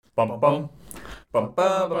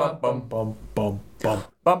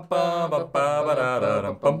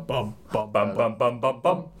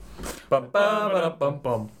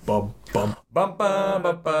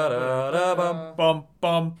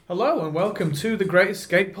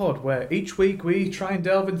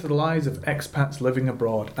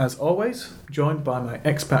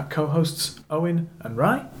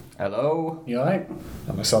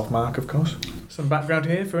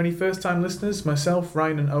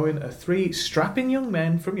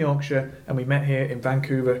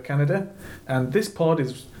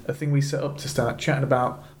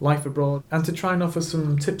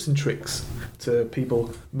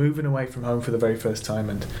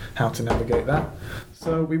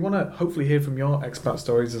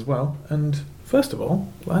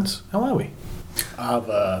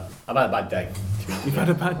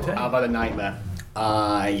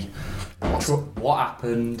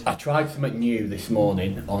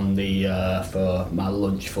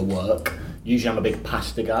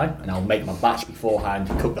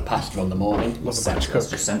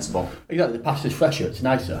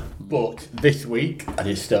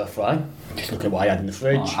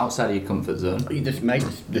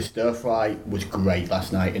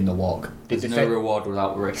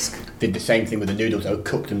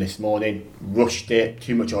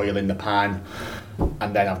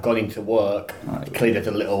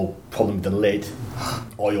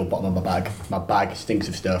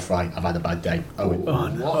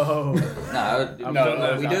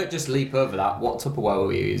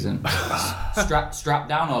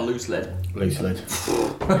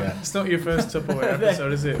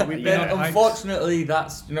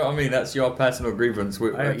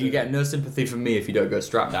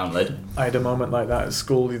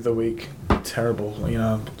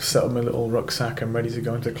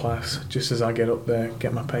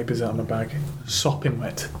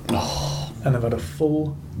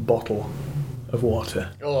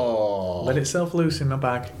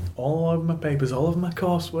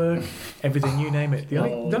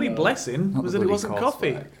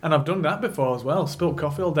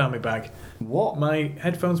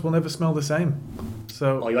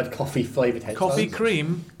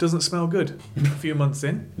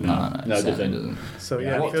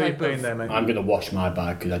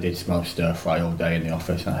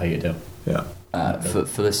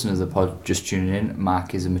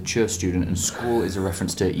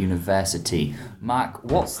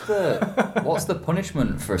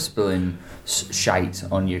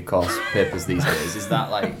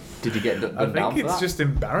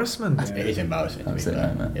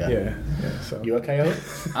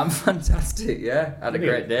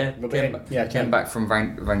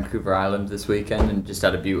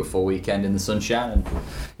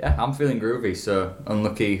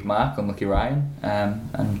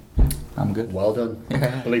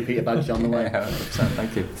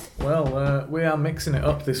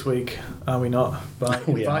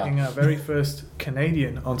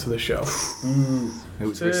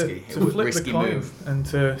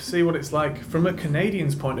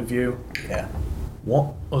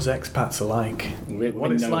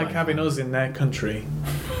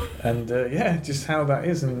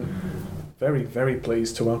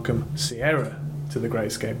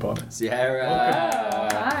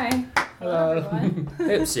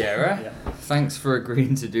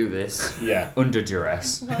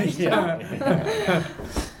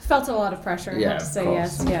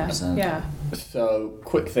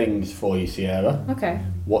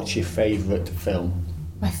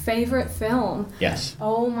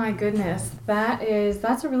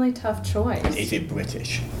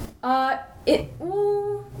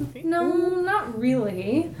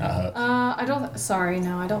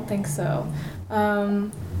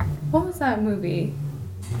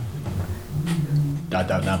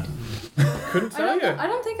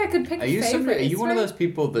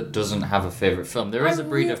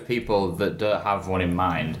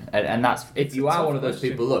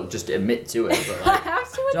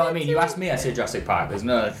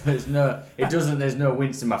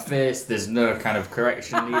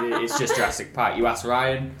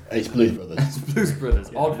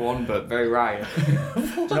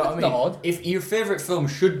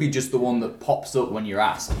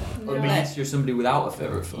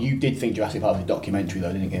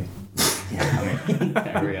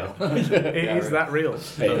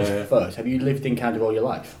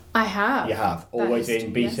I have. You have? That Always is-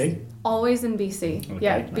 in BC? yes. Always in BC. Okay,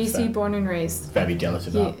 Yeah, that's BC fair. born and raised. Very jealous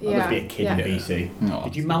of that. I'd love to be a kid yeah. in BC. Oh,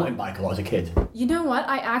 Did you mountain bike a lot as a kid? You know what?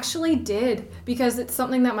 I actually did because it's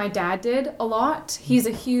something that my dad did a lot. He's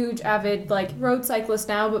a huge avid road cyclist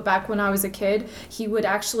now, but back when I was a kid, he would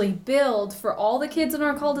actually build for all the kids in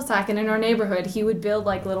our cul-de-sac and in our neighborhood. He would build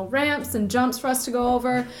little ramps and jumps for us to go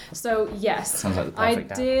over. So yes, Sounds like the I perfect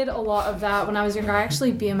dad. did a lot of that when I was younger. I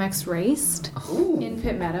actually BMX raced in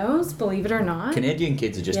Pitt Meadows, believe it or not. Canadian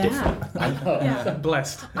kids are just Yeah. different. Yeah.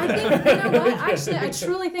 Blessed. I think, you know what, actually, I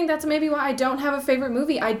truly think that's maybe why I don't have a favorite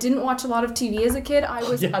movie. I didn't watch a lot of TV as a kid. I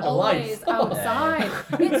was you had a always life. outside.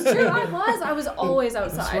 It's true, I was always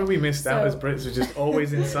outside. That's where we missed out So- as Brits. We're just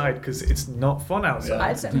always inside because it's not fun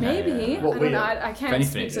outside. Maybe. What I we- don't know. I If can't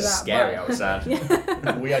anything, speak it's to that. scary but-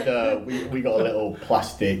 outside. We had we got a little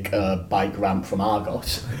plastic bike ramp from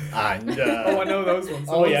Argos, and Oh, I know those ones.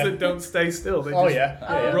 The Oh, ones yeah. that don't stay still. They oh just yeah,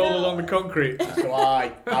 yeah, yeah. roll along the concrete. So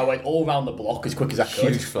I went all around the block as quick as I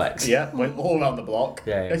could. Huge flex. Yeah, went all around the block.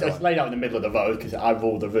 Yeah, yeah, I go was laid out in the middle of the road because I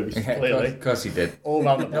ruled the route Yeah, clearly. of course you did. All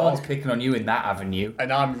around the No one's block, picking on you in that avenue.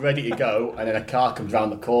 and I'm ready to go, and then a car comes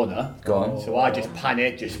round the corner. Go on. So I just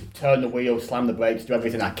panic, just turn the wheel, slam the brakes, do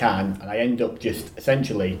everything I can, and I end up just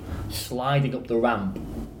essentially sliding up the ramp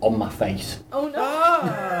on my face Oh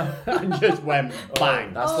no. and just went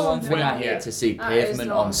bang. That's the Oh, one thing no. I hate to see, That is pavement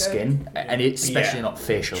not on good. skin, and it's especially Yeah. not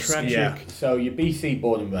facial skin. Tragic. Yeah. So you're BC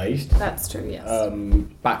born and raised. That's true, yes.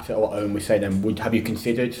 Back to what Owen was saying then, have you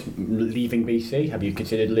considered leaving BC? Have you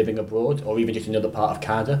considered living abroad or even just another part of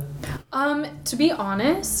Canada? To be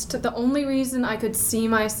honest, the only reason I could see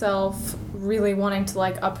myself really wanting to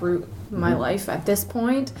uproot my life at this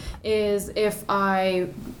point is if I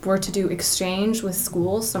were to do exchange with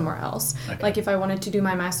school somewhere else. Okay. If I wanted to do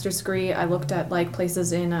my master's degree, I looked at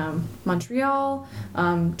places in Montreal,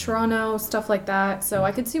 Toronto, stuff like that. So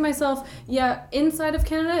I could see myself, inside of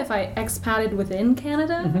Canada. If I expatted within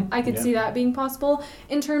Canada, I could Yeah. see that being possible.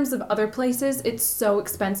 In terms of other places, it's so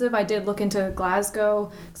expensive. I did look into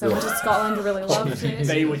Glasgow because I went to Scotland, really loved it.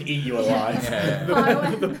 They would eat you alive.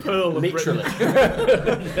 The pearl of Literally.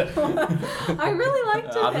 I really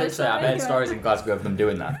liked it. I've there, literally, so I've heard anyway. stories in Glasgow of them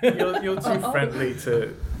doing that. Britain. You're too friendly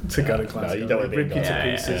to go to Glasgow. you don't wanna be Rip you in to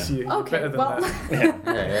Glasgow. pieces. Yeah, You're Okay, better than well, that.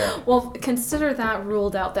 Yeah. well, consider that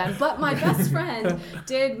ruled out then. But my best friend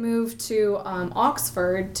did move to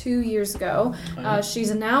Oxford 2 years ago.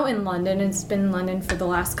 She's now in London and has been in London for the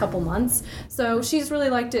last couple months. So she's really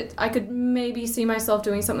liked it. I could maybe see myself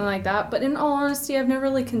doing something like that. But in all honesty, I've never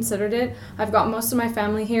really considered it. I've got most of my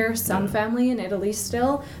family here, some family in Italy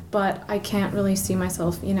still. But I can't really see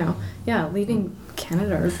myself, leaving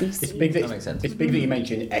Canada or BC. It's big that, That makes sense. It's big that you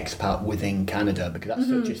mentioned expat within Canada because that's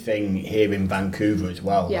such a thing here in Vancouver as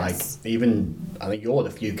well. Yes. I think you're one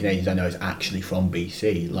of the few Canadians I know is actually from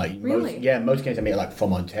BC. Really? Most Canadians I meet are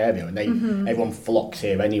from Ontario, and everyone flocks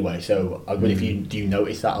here anyway. So I wonder if do you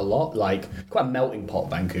notice that a lot? Quite a melting pot,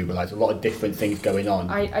 Vancouver. There's a lot of different things going on.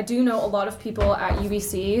 I do know a lot of people at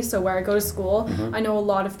UBC, so where I go to school. I know a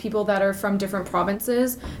lot of people that are from different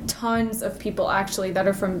provinces. Tons of people actually that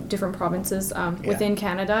are from different provinces within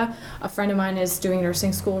Canada. A friend of mine is doing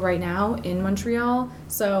nursing school right now in Montreal,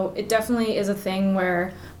 so it definitely is a thing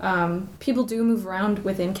where people do move around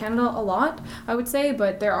within Canada a lot, I would say,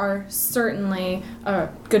 but there are certainly a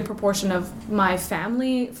good proportion of my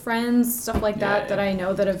family, friends, stuff like that I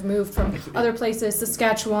know that have moved from other places,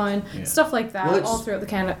 Saskatchewan, stuff like that, Well, it's- all throughout the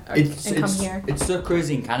Canada It's and come here. it's so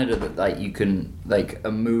crazy in Canada that you can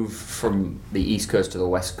a move from the east coast to the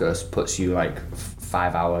west coast puts you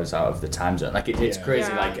 5 hours out of the time zone. It's Yeah.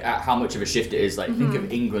 crazy Yeah. how much of a shift it is. Think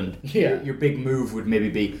of England. Yeah. Your big move would maybe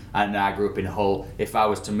be, and I grew up in Hull. If I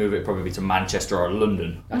was to move, it'd probably be to Manchester or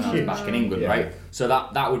London when I was back in England, Yeah. right? So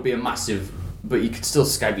that would be a massive. But you could still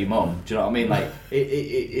Skype your mum. Do you know what I mean?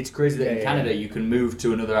 It's crazy that in Canada you can move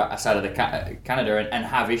to another side of the Canada and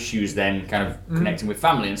have issues then kind of connecting with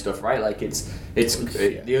family and stuff, right? It's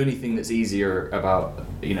the only thing that's easier about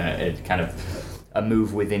a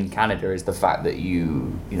move within Canada is the fact that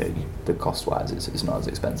the cost wise it's not as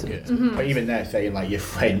expensive. Yeah. But even there, saying your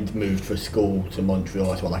friend moved for school to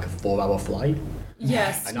Montreal, it's a 4-hour flight.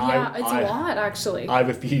 Yes, And it's a lot actually. I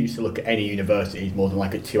refuse to look at any universities more than a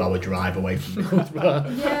 2-hour drive away from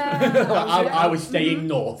Middlesbrough. Yeah. I was staying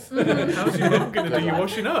north. How's your mum going to do your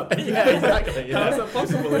washing up? Yeah, exactly. How is that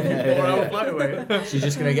possible if you're 4-hour flight away? She's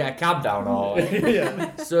just gonna get a cab down, or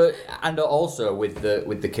Yeah. so. And also with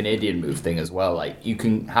the Canadian move thing as well, you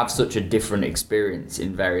can have such a different experience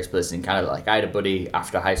in various places in Canada. I had a buddy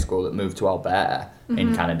after high school that moved to Alberta,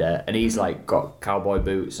 in Canada, and he's like got cowboy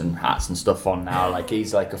boots and hats and stuff on now. Like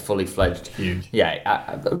he's like a fully fledged. Huge.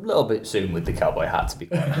 Yeah, a little bit soon with the cowboy hat, to be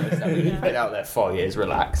quite honest. I mean, he's been out there 4 years,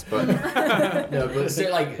 relax. But no, but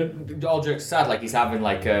still, like all jokes aside, like he's having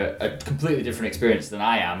like a completely different experience than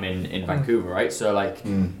I am in Vancouver, right? So like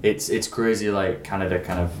it's crazy. Like Canada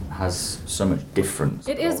kind of has so much difference.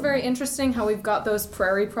 It is very interesting how we've got those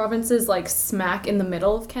prairie provinces like smack in the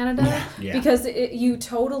middle of Canada. Yeah. Because you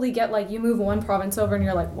totally get like, you move one province over and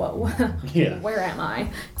you're like, whoa, Yeah. where am I?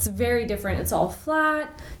 It's very different. It's all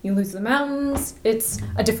flat. You lose the mountains. It's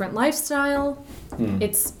a different lifestyle.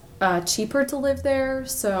 It's cheaper to live there.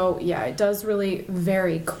 So yeah, it does really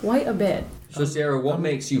vary quite a bit. So Sarah, what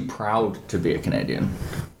makes you proud to be a Canadian?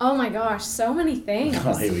 Oh my gosh, so many things.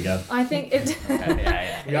 Oh, here we go. I think it.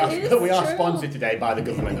 We are true. sponsored today by the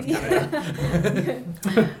government of Canada.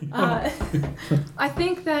 I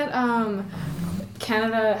think that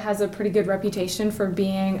Canada has a pretty good reputation for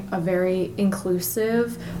being a very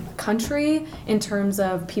inclusive country in terms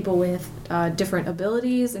of people with different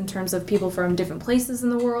abilities, in terms of people from different places in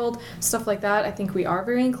the world, stuff like that. I think we are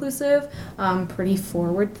very inclusive, pretty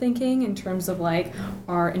forward thinking in terms of like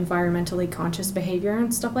our environmentally conscious behavior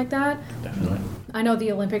and stuff like that. Definitely. I know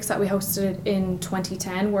the Olympics that we hosted in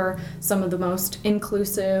 2010 were some of the most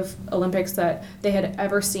inclusive Olympics that they had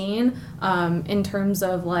ever seen, in terms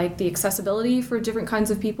of like the accessibility for different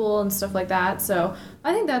kinds of people and stuff like that. So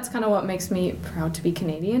I think that's kind of what makes me proud to be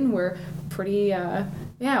Canadian. We're pretty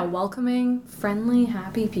welcoming, friendly,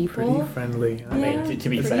 happy people. Pretty friendly. I mean, to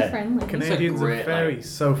be pretty fair, friendly. Canadians great, are very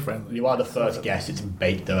so friendly. you are the first guest to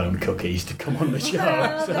bake their own cookies to come on the show.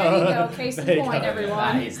 Well, so there you go. Case in there you point, go. everyone.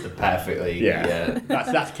 That is the perfectly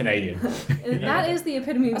That's Canadian. That is the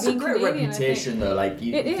epitome of That's a being great Canadian. reputation, though. Like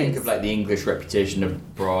you It think is. of like the English reputation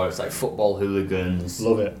abroad. It's like football hooligans.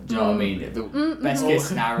 Love it. Do you know what I mean? The best case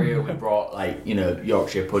scenario, we brought like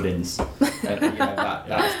Yorkshire puddings.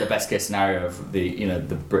 That's the best case scenario of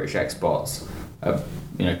the British exports.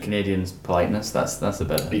 Canadians' politeness. That's the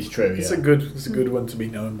better. It's true. It's Yeah. a good one to be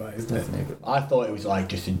known by, isn't it? I thought it was like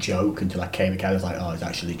just a joke until I came to Canada. I was like, oh, it's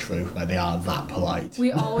actually true. Like they are that polite.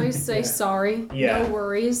 We always say sorry, Yeah. no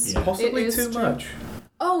worries. Yeah. Possibly It is too true. much.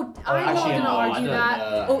 Oh, I'm not actually, going to no, I argue don't that.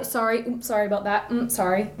 know. Oh, sorry. Sorry about that.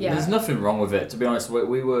 Sorry. Yeah. There's nothing wrong with it. To be honest,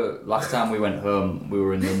 we were last time we went home. We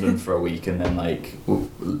were in London for a week, and then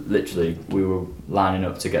literally we were lining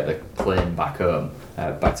up to get the plane back home,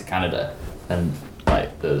 back to Canada, and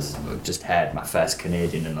there's just had my first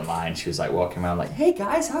Canadian in the line. She was like walking around like, "Hey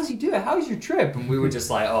guys, how's you doing? How's your trip?" And we were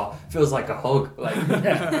just like, "Oh, feels like a hug." Like, you know what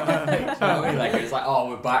I mean? Like it's like, "Oh,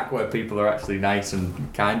 we're back where people are actually nice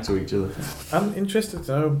and kind to each other." I'm interested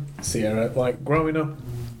to know, Sierra, like growing up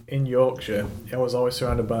in Yorkshire, I was always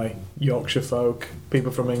surrounded by Yorkshire folk,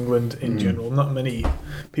 people from England in general. Not many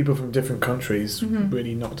people from different countries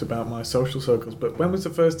really knocked about my social circles. But when was the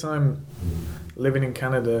first time living in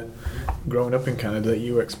Canada, growing up in Canada,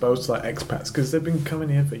 you were exposed to like expats? Because they've been coming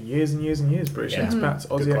here for years and years and years. British Yeah. expats,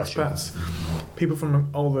 Aussie Good question. expats, people from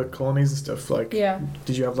all the colonies and stuff. Like, Yeah.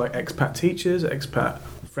 did you have like expat teachers, expat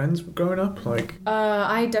friends growing up? Like,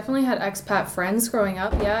 I definitely had expat friends growing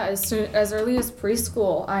up. Yeah, as early as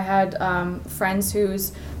preschool, I had friends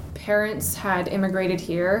whose parents had immigrated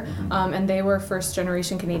here, and they were first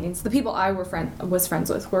generation Canadians. The people I was friends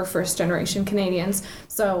with were first generation Canadians,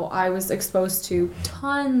 so I was exposed to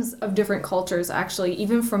tons of different cultures actually,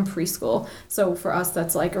 even from preschool. So for us,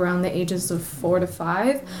 that's like around the ages of 4 to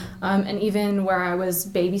 5, and even where I was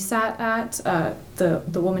babysat at,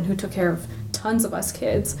 the woman who took care of tons of us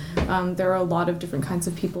kids. There are a lot of different kinds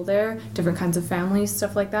of people there, different kinds of families,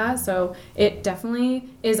 stuff like that. So it definitely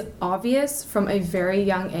is obvious from a very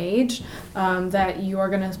young age that you are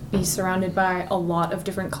going to be surrounded by a lot of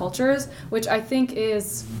different cultures, which I think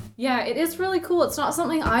is, it is really cool. It's not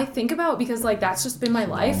something I think about because like that's just been my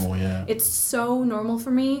life. Normal, yeah. It's so normal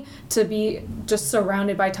for me to be just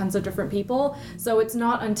surrounded by tons of different people. So it's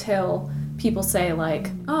not until people say like,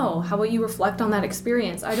 oh, how about you reflect on that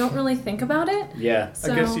experience? I don't really think about it. Yeah.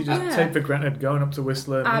 So, I guess you just yeah. take for granted going up to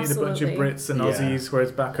Whistler, meeting a bunch of Absolutely. Brits and Yeah. Aussies,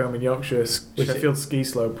 whereas back home in Yorkshire, Sheffield ski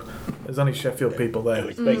slope, there's only Sheffield people there.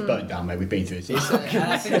 It's burnt down, mate. We've been through it. And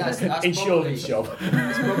I think that's probably, Insurance job.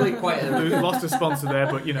 it's probably quite a, We've lost a sponsor there,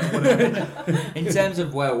 but you know, whatever. in terms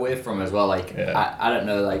of where we're from as well. Like I don't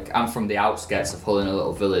know, like I'm from the outskirts of Hull in a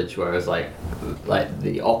little village, whereas like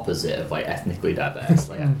the opposite of like ethnically diverse.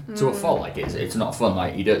 Like to a fault, like it's not fun.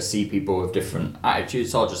 Like you don't see people with different attitudes.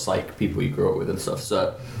 It's all just like people you grew up with and stuff.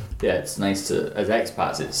 So yeah, it's nice to, as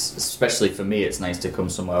expats, it's especially for me, it's nice to come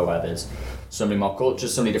somewhere where there's so many more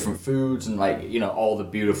cultures, so many different foods, and like, you know, all the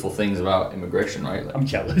beautiful things about immigration, right? Like, I'm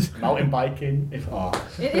jealous. Mountain biking.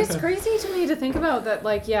 It is crazy to me to think about that.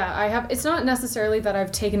 Like, yeah, I have. It's not necessarily that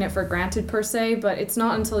I've taken it for granted per se, but it's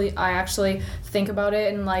not until I actually think about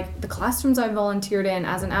it, and like the classrooms I volunteered in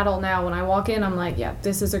as an adult now, when I walk in, I'm like, yeah,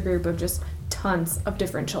 this is a group of just tons of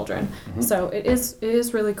different children. So it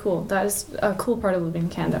is really cool. That is a cool part of living in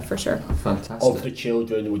Canada for sure. fantastic. Of the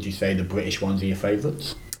children, would you say the British ones are your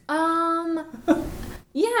favourites?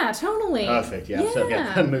 Yeah, totally. Perfect, yeah. So,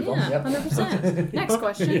 yeah, move on, yeah. 100%. Next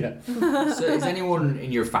question. Yeah. So is anyone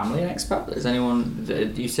in your family an expat? Is anyone,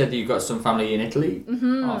 you said that you've got some family in Italy?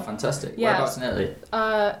 Oh, fantastic. Yeah. Whereabouts in Italy?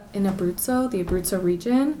 In Abruzzo, the Abruzzo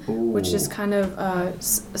region, which is kind of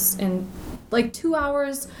in like 2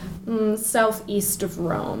 hours southeast of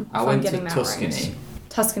Rome. I if went I'm getting to that Tuscany. Right.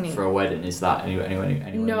 Tuscany. For a wedding. Is that anywhere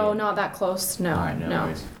No, near? not that close. No, Alright, no no.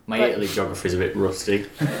 worries. My But- Italy geography's a bit rusty.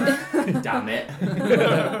 Damn it.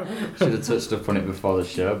 Should have touched up on it before the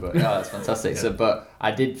show, but yeah, that's fantastic. So, but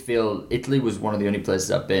I did feel Italy was one of the only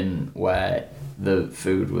places I've been where the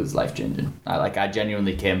food was life changing. I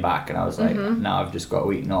genuinely came back and I was like, now I've just got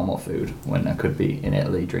to eat normal food when I could be in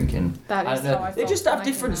Italy drinking. That is I don't know. how I They felt just when have I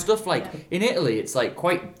came different back. stuff. Like Yeah. in Italy, it's like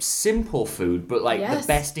quite simple food, but like Yes. the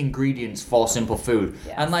best ingredients for simple food.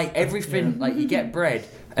 Yes. And like everything, like you get bread.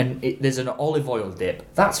 And there's an olive oil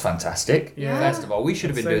dip. That's fantastic. Yeah. First of all, we should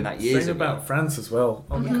have been doing that years Same ago. about France as well.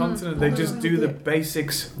 On the continent, they just do the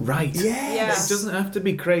basics right. Yes. It doesn't have to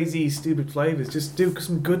be crazy, stupid flavours. Just do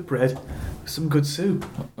some good bread, some good soup.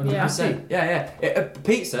 100%. Yeah.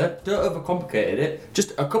 Pizza, don't overcomplicate it.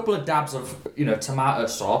 Just a couple of dabs of, tomato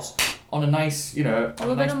sauce on a nice, A little nice bit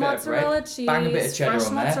of bit mozzarella bread. cheese, Bang a bit of cheddar fresh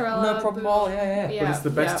on there. mozzarella, No problem at all. Yeah. Yeah. But it's the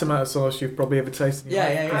best yeah. tomato sauce you've probably ever tasted in your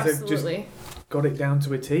life. Yeah. 'Cause they've just Absolutely. got it down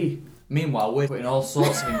to a T. Meanwhile, we're putting all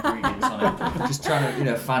sorts of ingredients on it, just trying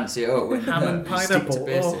to, fancy it up. When, Ham and you stick to pineapple.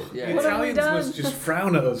 basic. Oh, Yeah. the What have we Italians done? must just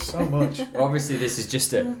frown at us so much. Obviously, this is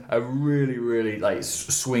just a really, really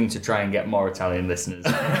swing to try and get more Italian listeners.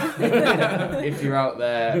 If you're out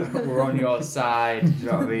there, we're on your side. Do you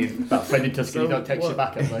know what I mean? That friend in Tuscany So don't text you what-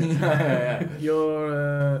 back, have they? Yeah.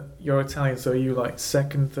 You're Italian, so are you like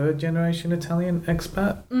second, third generation Italian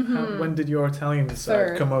expat? When did your Italian side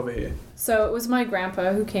Third. come over here? So it was my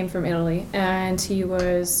grandpa who came from Italy, and he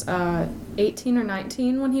was 18 or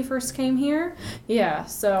 19 when he first came here. Yeah,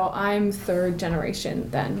 so I'm third generation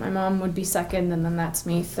then. My mom would be second, and then that's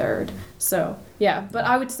me third. So yeah, but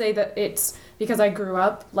I would say that it's because I grew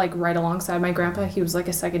up like right alongside my grandpa. He was like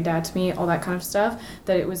a second dad to me, all that kind of stuff.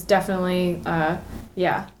 That it was definitely,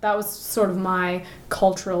 that was sort of my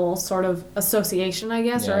cultural sort of association, I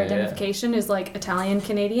guess, or Yeah, identification is like Italian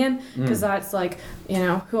Canadian, because that's like,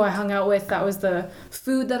 who I hung out with. That was the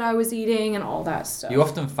food that I was eating and all that stuff. You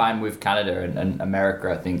often find with Canada and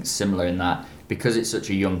America, I think, similar in that because it's such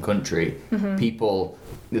a young country, people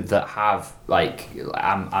that have like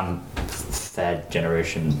I'm third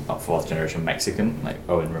generation or fourth generation Mexican, like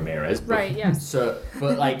Owen Ramirez. But, Right, yes. So,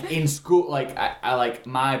 but like in school, like I like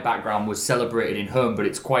my background was celebrated in home, but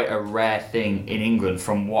it's quite a rare thing in England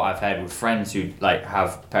from what I've heard with friends who like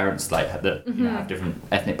have parents like that have different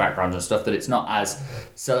ethnic backgrounds and stuff, that it's not as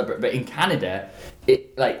celebrated. But in Canada,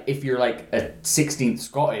 it like if you're like a 16th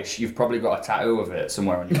Scottish, you've probably got a tattoo of it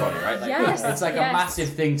somewhere on your body, right? Like, Yes, it's like yes. a massive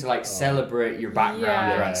thing to like celebrate your background,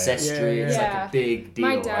 Yeah. your ancestry. Yeah. It's like Yeah. a big deal.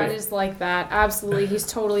 My dad right? is like that. Absolutely. He's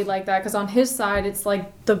totally like that. Because on his side, it's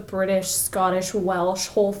like the British, Scottish, Welsh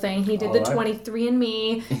whole thing. He did the Alright.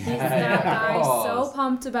 23andMe. He's that guy. Oh. So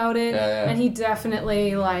pumped about it. Yeah. And he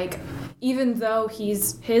definitely, like, even though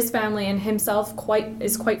his family and himself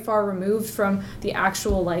is quite far removed from the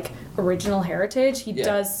actual, like, original heritage, he Yeah.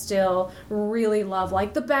 does still really love,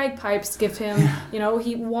 like, the bagpipes give him,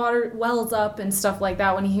 he wells up and stuff like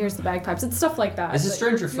that when he hears the bagpipes. It's stuff like that. It's a But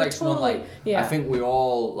strange you're reflection totally- on like yeah. I think we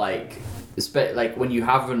all like when you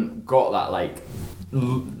haven't got that like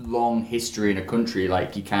long history in a country,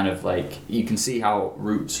 like you kind of like you can see how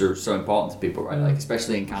roots are so important to people, right? Like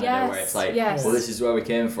especially in Canada where it's like, Yes. well, this is where we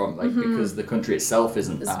came from, like because the country itself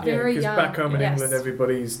isn't It's that. very Because young. back home in Yes. England,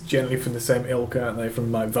 everybody's generally from the same ilk, aren't they?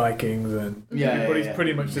 From like Vikings, and everybody's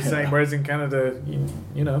pretty much the same. Whereas in Canada,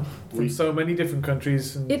 from so many different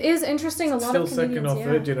countries, and It is interesting. A lot still of second Canadians, or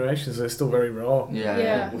third generations, they're still very raw.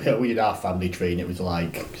 Yeah. We did our family tree and it was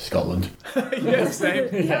like Scotland. Yeah, same.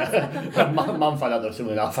 Mum found out out that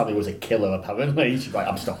someone in our family was a killer, apparently. She's like,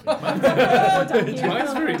 I'm stopping.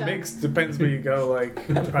 Mine's very mixed. Depends where you go. Like,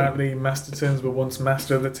 apparently, Mastertons were once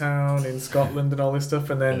master of the town in Scotland and all this stuff,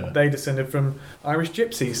 and then they descended from Irish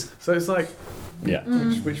gypsies. So it's like, Yeah.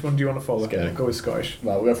 which one do you want to follow? Okay. Go with Scottish.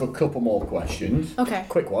 Right, we'll go for a couple more questions. Okay.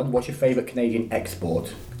 Quick one. What's your favourite Canadian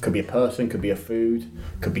export? Could be a person, could be a food,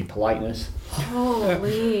 could be politeness.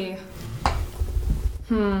 Holy.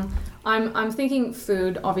 I'm thinking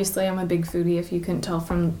food. Obviously, I'm a big foodie, if you couldn't tell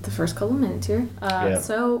from the first couple minutes here.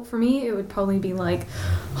 So for me, it would probably be like,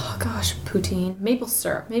 oh gosh, poutine, maple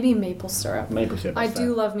syrup. Maybe maple syrup. Maple syrup. I that's do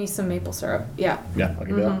fair. love me some maple syrup. Yeah. Yeah, I'll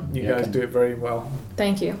give you that. You Yeah, guys okay. do it very well.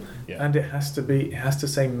 Thank you. Yeah. And it has to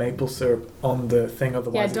say maple syrup on the thing,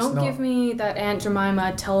 otherwise Yeah, it's don't not. give me that Aunt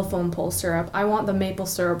Jemima telephone pole syrup. I want the maple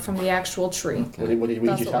syrup from the actual tree. What did we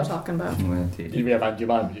That's just what we're have? talking about. Did we have Aunt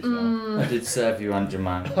Jemima just now? I did serve you Aunt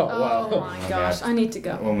Jemima. Oh, wow. Oh my gosh, I need to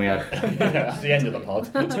go. When we had, That's the end of the pod.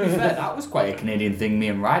 to be fair, that was quite a Canadian thing. Me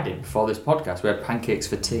and Rye did before this podcast. We had pancakes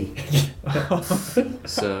for tea.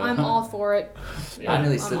 So I'm all for it. I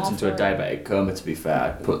nearly I'm slipped all into a for it. diabetic coma. To be fair,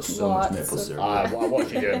 I put so Lots much maple of- syrup. I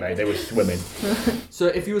watched you doing, mate. They were swimming. So,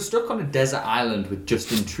 if you were stuck on a desert island with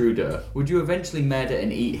Justin Trudeau, would you eventually murder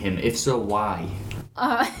and eat him? If so, why?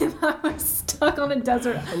 If I was stuck on a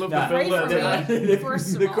desert, I love Nah, the Pray build for up. me.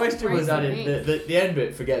 First of the all, question pray was for added. me. The end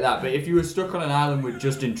bit, forget that. But if you were stuck on an island with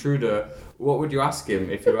Justin Trudeau, what would you ask him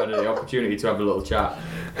if you had the opportunity to have a little chat?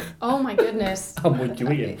 Oh my goodness. And would you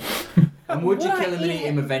eat him? And would you Would I kill him and eat eat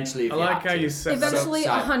him eventually? If I you like had how to? you said Eventually,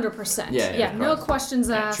 So- 100%. Yeah, of no course. questions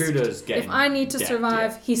asked. Trudeau's getting If I need to dead,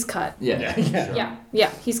 survive, he's cut. Yeah. Yeah. Yeah,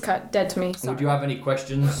 he's cut. Dead to me. Sorry. Would you have any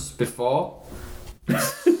questions before?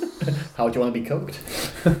 How do you want to be cooked?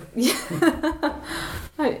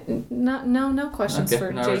 No questions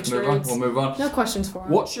for no, Jay let's move on. Trudes. We'll move on. No questions for him.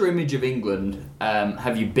 What's your image of England?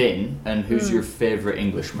 Have you been, and who's your favourite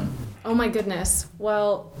Englishman? Oh my goodness.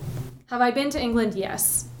 Well, have I been to England?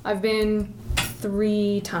 Yes. I've been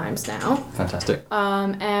 3 times now. Fantastic.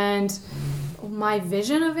 And my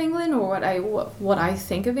vision of England, or what I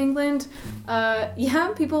think of England,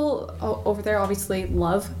 people over there obviously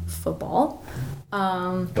love football.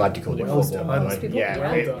 Glad you called it Well football, by the done. way. People- Yeah,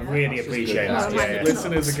 well really, done. really appreciate Oh, that. my Yeah, yeah. goodness.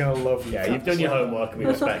 Listeners are going to love you. Yeah, you've done your homework and we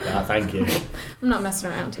respect that. Thank you. I'm not messing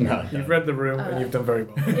around here. No, You've read the room and you've done very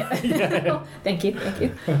well. Yeah. Thank you.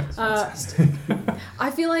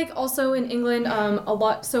 I feel like also in England, a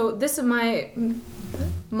lot. So this is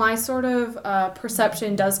my sort of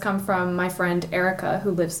perception does come from my friend Erica,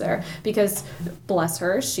 who lives there, because bless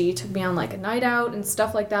her, she took me on like a night out and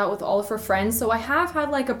stuff like that with all of her friends. So I have had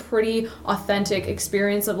like a pretty authentic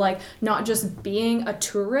experience of like not just being a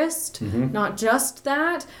tourist, not just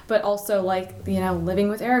that, but also like, you know, living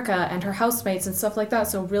with Erica and her housemates and stuff like that.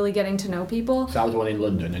 So really getting to know people. So I was the one in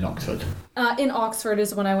London, in Oxford. In Oxford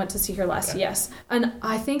is when I went to see her last, yes. And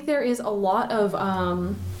I think there is a lot of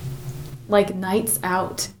like nights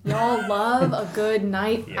out. Y'all love a good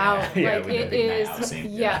night out. yeah, Like we it do big night is out scene.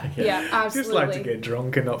 yeah, absolutely. Just like to get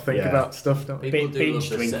drunk and not think Yeah. about stuff, don't we? People Binge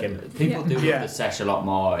do love the drinking. People do Yeah. love the sesh a lot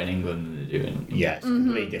more in England than they do in. Yeah, it's a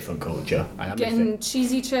completely different culture. And I miss Getting it.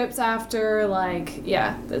 cheesy chips after, like,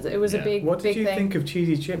 it was a Yeah. big, What did big you thing. think of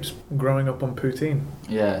cheesy chips growing up on poutine?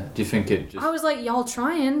 Yeah. Do you think it just? I was like, y'all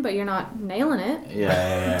trying, but you're not nailing it.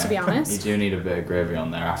 Yeah. To be honest. You do need a bit of gravy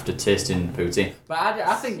on there after tasting poutine. But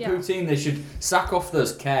I think Yeah. poutine, they should sack off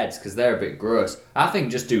those curds because they're a bit gross. I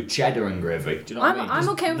think just do cheddar and gravy. Do you know what I mean? I'm Just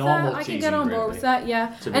okay with normal that. I can cheese get and on board gravy. with that, yeah.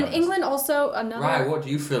 To be And honest. England also another. Right, what do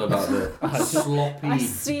you feel about the sloppy I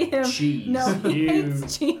see him. cheese? No, he You-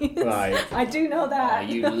 hates cheese. Right. I do know Oh, that.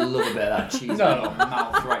 you love a bit of that cheese in No. your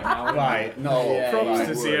mouth right now. Right, no. Yeah, Props you to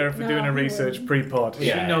would. Sierra for No, doing her he research wouldn't. pre-pod. She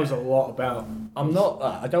Yeah. knows a lot about. I'm not.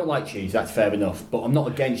 I don't like cheese. That's fair enough. But I'm not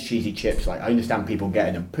against cheesy chips. Like I understand people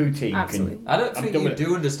getting them. Poutine Absolutely. can. I don't I'm think done you with it.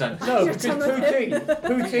 do understand. No, You're because done with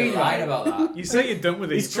poutine. You're right about that. You say you're done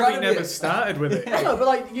with it. He's You probably trying to be never a- started with it. No, but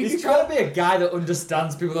like you He's trying to be a guy that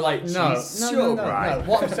understands people that like cheese. No, Shut no, up, no, right? no.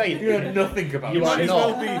 What I'm saying. You know nothing about You You are might, cheese. as well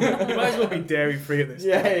not. be, you might as well be dairy free at this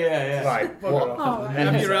Yeah, point. yeah. Right. Bugger What? off. Oh,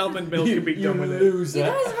 Have your almond milk and be You done with it. loser. you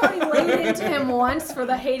guys have already laid into him once for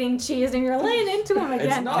the hating cheese, and you're laying into him again.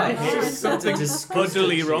 It's not. Come It's on. just something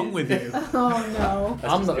Utterly wrong with you. Oh no.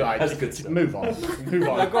 I'm not right. That's good stuff. Move on. Move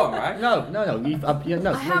No, on. go on, right? No. Yeah,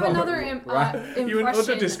 no. I have move on. another Right. You an utter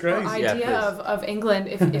impression disgrace. or Yeah, idea please. of England.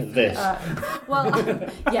 If This.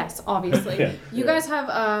 Yes, obviously. Yeah, You yeah. guys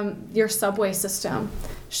have your subway system.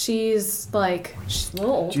 She's a little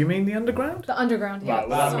old. Do you mean the underground? The underground. Yeah. Right,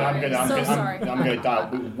 well, sorry. I'm going to dial.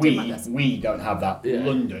 Did my We don't have that. Yeah.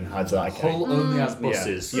 London has that. Okay. Hull only has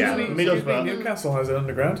buses. Yeah. Excuse me, Middlesbrough. Newcastle has an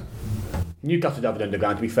underground. Newcastle's have an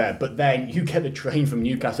underground, to be fair, but then you get the train from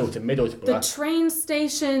Newcastle to Middlesbrough. The train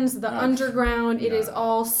stations, the underground, it is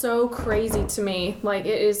all so crazy to me. Like,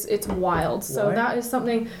 it's wild. So Why? that is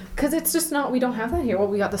something, because it's just not, we don't have that here. Well,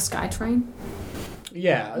 we got the SkyTrain.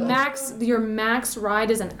 Yeah. Your max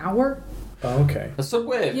ride is an hour. Oh, okay. The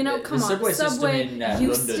subway. You know, come the on. subway Subway system in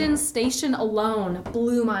Euston London. Station alone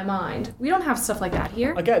blew my mind. We don't have stuff like that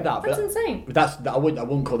here. I get that, That's but insane. but I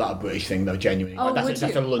wouldn't call that a British thing though. Genuinely, Oh, like, would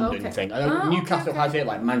that's you? a London Okay. thing. I know Oh, Newcastle okay. has it,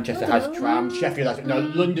 like Manchester has tram, Sheffield has it. No,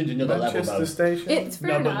 London's another Manchester level though. Station. It's fair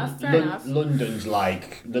No, enough. but Fair enough. London's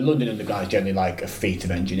like the London Underground is generally like a feat of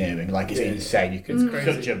engineering. Like it's insane. You can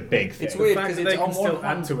crazy. such a big thing. It's the weird fact 'cause that it's they can on one still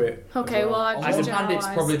add hand- to it. Okay, well, I've On just one hand, it's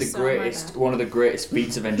generalized, probably the so my greatest, bad. one of the greatest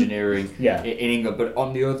feats of engineering Yeah. in England. But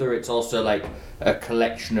on the other, it's also like a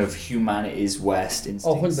collection of humanity's West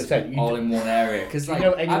instincts, 100%. all in one area. Because like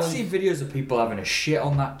know anyone- I've seen videos of people having a shit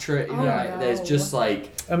on that trip. You know, like, there's no. just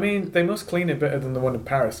like I mean, they must clean it better than the one in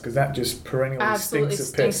Paris because that just perennially Absolutely stinks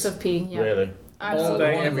of piss. stinks of pee. Yeah. Really. All the Absolutely.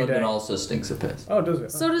 day, one in every London day. also stinks of piss. Oh, does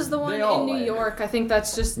it? So does the one They all in New like- York. I think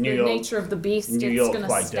that's just New the York- nature of the beast. New it's York's gonna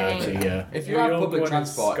quite stink. dirty. Yeah. If you New have York public one is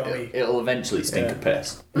transport, scummy. it'll eventually stink Yeah. of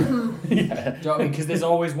piss. yeah. Do you know what I mean? Because there's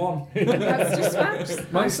always one. That's just facts.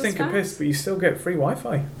 Might That's stink just of piss, but you still get free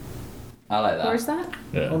Wi-Fi I like that. Where's that?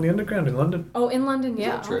 Yeah. on the underground in London. Oh, in London.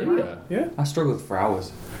 Yeah. that true? Oh, wow. Yeah. Yeah. I struggled for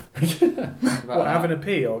hours. What, having a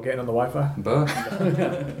pee or getting on the Wi-Fi? Both.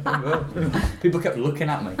 People kept looking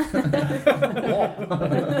at me.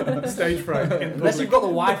 Stage fright. In Unless public. you've got the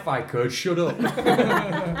Wi-Fi code, shut up.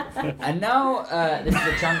 And now this is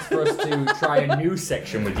a chance for us to try a new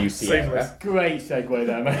section with you, Sierra. Seamless. Great segue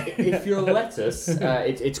there, mate. If you'll let us,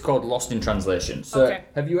 it's called Lost in Translation. So, Okay.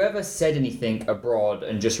 have you ever said anything abroad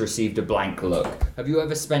and just received a blank look? Have you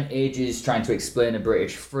ever spent ages trying to explain a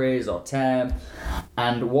British phrase or term?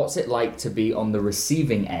 And what's it like to be on the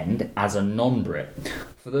receiving end as a non-Brit?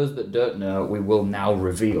 For those that don't know, we will now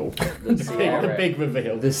reveal that The big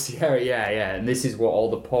reveal. The Sierra, yeah, and this is what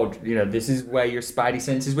all the pod, this is where your spidey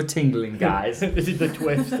senses were tingling, guys. This is the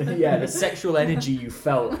twist. Yeah, the sexual energy you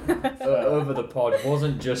felt over the pod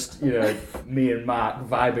wasn't just, me and Mark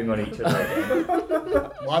vibing on each other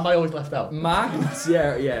again. Why am I always left out? Mark and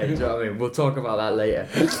Sierra, yeah, you know what I mean? We'll talk about that later.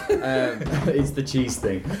 It's the cheese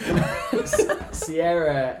thing.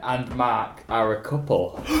 Sierra and Mark are a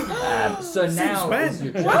couple. So now men. is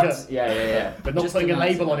your chance. Yeah. But not Just putting a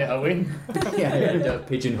announce label on it, Owen. yeah, don't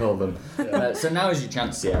pigeonhole them. So now is your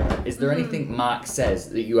chance, Sierra. Is there anything Mark says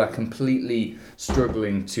that you are completely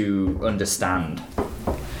struggling to understand?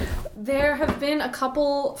 There have been a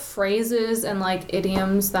couple phrases and like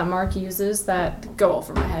idioms that Mark uses that go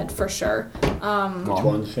over my head for sure. Which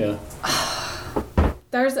ones? Yeah.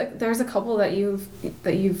 There's a couple that you've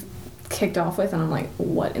kicked off with, and I'm like,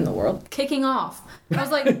 what in the world? Kicking off. I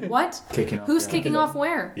was like, what? Kicking off. Who's yeah. kicking off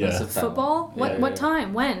where? Yeah. That's a fair Football? one. What Yeah, what yeah.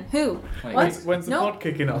 time? When? Who? Wait, What? When's the Nope. pod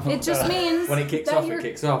kicking off? It just means When it kicks that off, you're- it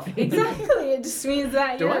kicks off. Exactly. It just means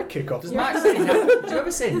that Do you're I kick off? Does Mark say now? Do you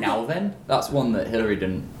ever say now then? That's one that Hillary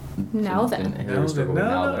didn't. Now then. didn't Hillary No, struggle with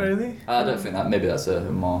now not then. really. I don't think that. Maybe that's a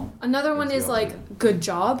more. Another one Into is your- like good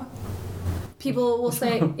job. People will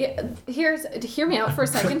say, hear me out for a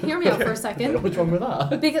second. Hear me out for a second. What's wrong with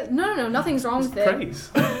that? Because no, nothing's wrong with it.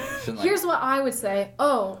 Praise. Shouldn't like- Here's what I would say.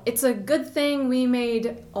 Oh, it's a good thing we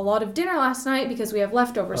made a lot of dinner last night because we have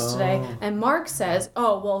leftovers today. Oh. And Mark says,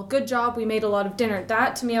 oh, well, good job, we made a lot of dinner.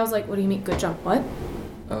 That, to me, I was like, what do you mean, good job? What?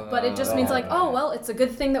 But it just means like, oh, well, it's a good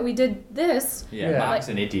thing that we did this. Yeah, Yeah. Mark's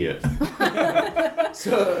an idiot.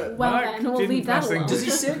 So. Well, Mark then, we'll didn't leave that pass alone. Does he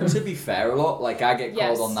say to be fair a lot? Like I get called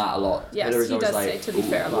Yes. on that a lot. Yes, Hillary's he always does like, say to be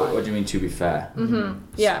fair a lot. What do you mean to be fair?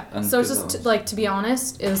 Yeah. And So it's good just, ones. like, to be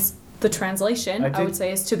honest, is the translation, I I would did-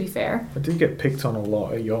 say, is to be fair. I did get picked on a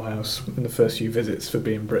lot at your house in the first few visits for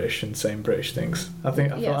being British and saying British things. I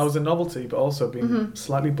thought Yes. I was a novelty, but also being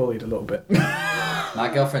slightly bullied a little bit. My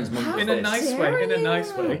girlfriend's mum. In a nice way. In a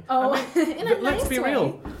nice way. Oh, I mean, in a nice let's be way.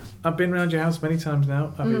 real. I've been around your house many times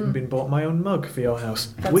now. I've even been bought my own mug for your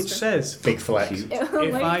house, That's which true. says, Big flex. if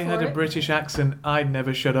Wait I had for a it. British accent, I'd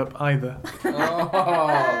never shut up either.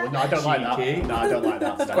 Oh, No, I don't like cheeky. that. No, I don't like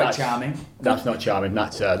that. It's quite charming. That's not charming.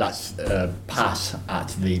 That's pass at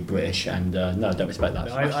the British, and no, don't respect that.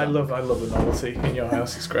 No, I love the novelty in your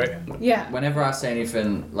house. It's great. Yeah. Whenever I say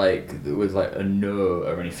anything like with like a no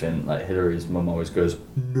or anything, like Hillary's mum always goes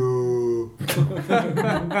no.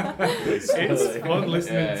 It's fun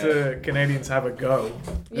listening to Canadians have a go.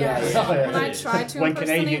 Yeah. Yeah. When I try to when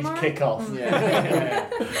impersonate Canadians Mark, kick off. Yeah.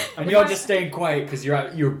 And you're just staying quiet because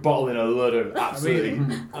you're bottling a load of absolutely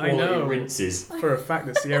I quality know. rinses. For a fact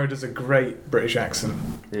that Sierra does a great British accent.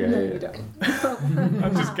 Yeah, No, yeah. you don't.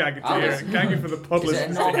 I'm just gagging to I'll hear listen. it. Gagging for the pod Is it a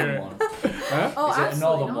listeners to hear northern it. one? Huh? Oh, Is it a absolutely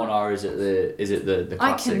northern not. one or is it the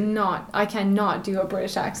I classic? cannot do a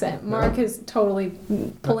British accent. Mark is totally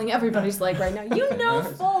pulling everybody's leg right now. You know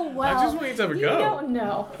full well. I just want you to have a You go. don't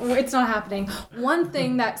know. It's not happening. One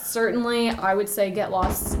thing that certainly I would say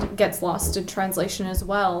gets lost in translation as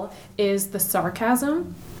well is the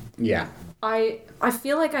sarcasm. Yeah. I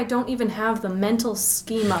feel like I don't even have the mental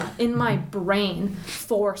schema in my brain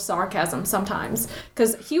for sarcasm sometimes.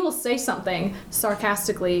 Because he will say something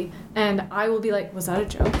sarcastically, and I will be like, was that a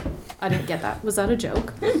joke? I didn't get that. Was that a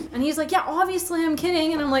joke? And he's like, yeah, obviously I'm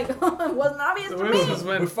kidding. And I'm like, oh, it wasn't obvious The to worst me. is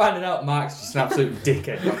when We're finding out Mark's just an absolute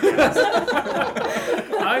dickhead.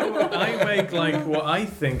 I make like what I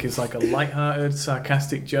think is like a light-hearted,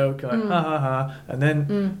 sarcastic joke, like ha ha ha, and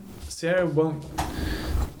then Sarah won't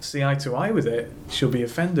see eye to eye with it. She'll be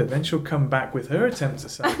offended. Then she'll come back with her attempt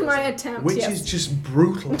at sarcasm, My attempt, which yes. is just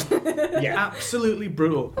brutal. Yeah. Absolutely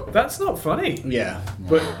brutal. That's not funny. Yeah.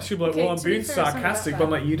 But she'll be like, Okay, well, I'm to be being fair, sorry about sarcastic, that. but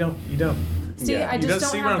I'm like, you don't. See, Yeah. I You don't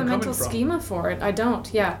just see don't where have I'm the coming mental from. schema for it. I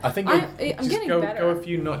don't, yeah. I think I'm Just getting go better. go a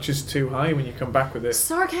few notches too high when you come back with it.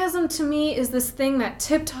 Sarcasm to me is this thing that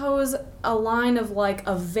tiptoes a line of like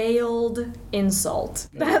a veiled insult.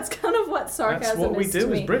 That's kind of what sarcasm That's what we is do to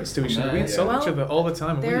as me. Brits to each other. We Yeah, insult yeah. each other all the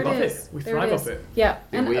time, and There we it love is. it. We There thrive it off is. it. Yeah,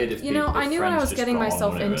 Be and weird if you know, I knew what I friends was just getting got on,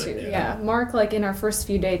 myself wouldn't into. it? Yeah. Mark, like in our first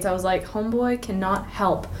few dates, I was like, homeboy cannot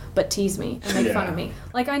help but tease me and make fun of me.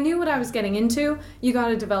 Like I knew what I was getting into. You got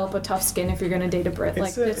to develop a tough skin if you're gonna date a Brit.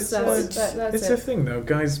 Like that's It's a it. thing though.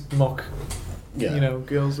 Guys mock, Yeah.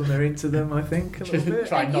 girls when they're into them. I think a little bit.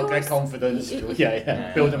 Try and And knock you their were- confidence. y-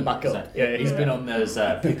 Yeah. Build them back up. Yeah. He's been on those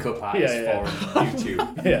pickup artists Yeah, forum on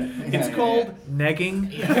YouTube. Yeah. It's called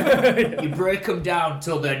negging. You break them down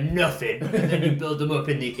till they're nothing, and then you build them up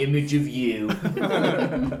in the image of you.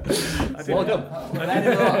 Well done.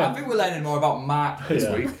 I think we're learning more about Mark this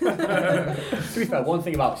Yeah. week. To be fair, one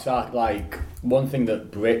thing about one thing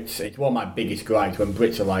that Brits, it's one of my biggest gripes when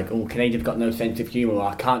Brits are like, oh, Canadians got no sense of humour, or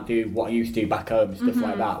I can't do what I used to do back home and stuff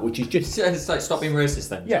like that, which is just... It's like stop being racist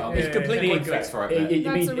then. Yeah, it's yeah, completely yeah. incorrect for it. mate.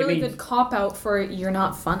 That's a really good cop out for you're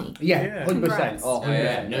not funny. Yeah, 100%. Congrats. Oh, 100%.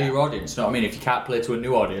 Yeah, know your audience. Know what I mean? If you can't play to a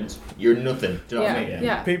new audience, you're nothing. Do you know what I mean?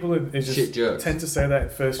 Yeah. People Shit just jokes. tend to say that in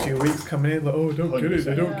the first few weeks coming in, like, oh, don't get it,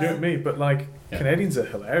 they don't Yeah. get me. But like, Yeah. Canadians are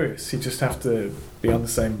hilarious. You just have to be on the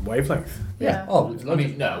same wavelength. Yeah. Oh, I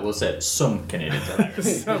mean, no, we'll say some Canadians are like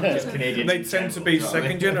this. Just Canadians. They in tend to general, be do you know what I mean?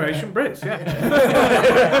 second generation Brits, yeah.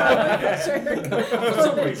 For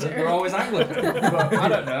some reason, they're always Anglican. But I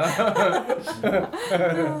don't know.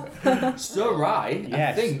 So, right, I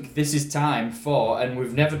Yes. think this is time for, and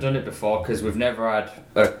we've never done it before because we've never had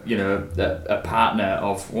a partner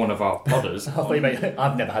of one of our podders. I thought you meant,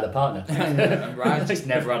 I've never had a partner. And Ryan's just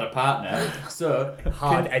never had a partner. So,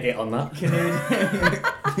 Hard edit on that.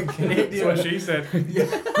 That's what she said.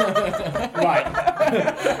 Right.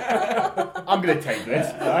 I'm going to take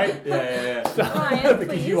this, right? yeah. Ryan,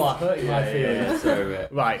 Because please. you are hurting my feelings. So,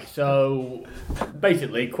 Right, so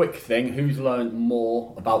basically, quick thing, who's learned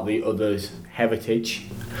more about the other's heritage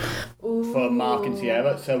for Mark and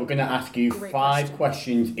Sierra? So we're going to ask you Great 5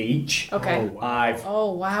 questions each. Okay. I've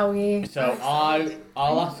Oh, wowie. So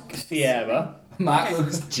I'll ask Sierra. Mark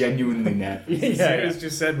looks genuinely nervous. Sarah's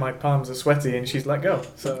just said my palms are sweaty and she's let go.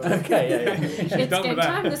 So Okay, yeah. she's It's done game with that.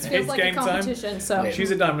 time. This feels It's like a game time. competition. So She's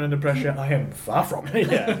a diamond under pressure. I am far from.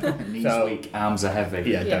 Yeah. Knees So- weak, arms are heavy.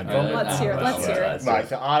 Yeah, Yeah. don't Let's hear it, let's hear it. Right,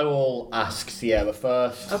 so I will ask Sierra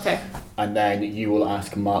first, okay. and then you will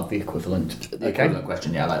ask Mark the equivalent. The equivalent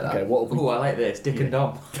question, yeah, I like that. Okay, what have we- Ooh, I like this. Dick and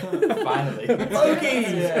Dom. Finally. Bogies!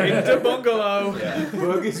 Into bungalow.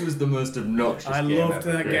 Bogies was the most obnoxious I game loved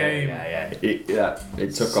ever. that game. Yeah.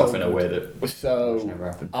 It took So off in a way that So, never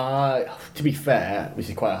happened. to be fair, this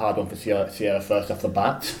is quite a hard one for Sierra first off the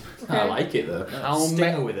bat. I like it though.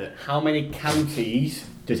 Stinger with it. How many counties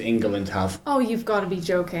does England have? Oh, you've got to be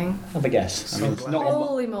joking. Have a guess. So it's glad. not on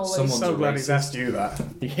Holy moly. Someone's So a glad he's racist. asked you that.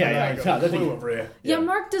 Yeah, I got a exactly. clue over here. Yeah,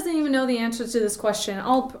 Mark doesn't even know the answer to this question. We're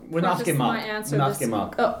not preface asking Mark. my answer We're not this- asking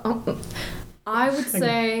Mark. I would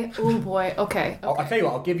say, oh boy, okay. I'll tell you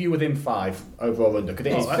what, I'll give you within 5 over or under, because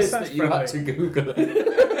it Oh, is that's- Pissed that you had to Google it.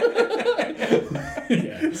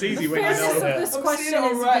 It's easy The when you fairness know of it. this I'm question seeing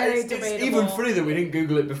it is all right. very It's debatable. even funny that we didn't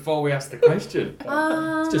Google it before we asked the question.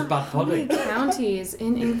 It's just bad How many podding. counties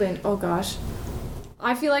in England? Oh gosh.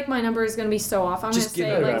 I feel like my number is going to be so off. I'm going to Just give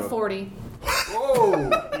say it like a- 40.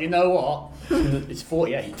 Whoa! You know what? It's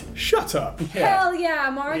 48. Shut up. Hell yeah,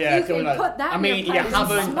 Mark. Yeah, you so can like- put that I in mean, your you pipe and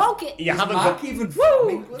haven't- smoke it. You haven't Mark got... even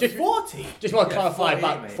Woo! Just 40? Just want to Yeah, clarify 48,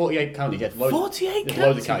 back, mate. 48 counties. There's loads, 48 there's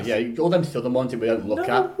loads of counties? counties. Yeah, all them southern ones that we don't look No at.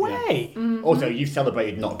 Yeah. way. Also, you've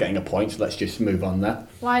celebrated not getting a point, so let's just move on there.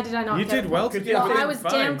 Why did I not You get did it? well to get Well, within I was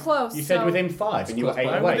 5. damn close. You said so- within 5 and you were 8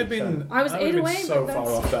 I away. would have been. I was would have 8 been away, so but far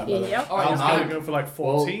that's- off that. Mother. Yep. All right, I was Mark. going to go for like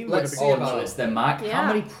 14. Well, let's would see have been about this then, Mark. Yeah. How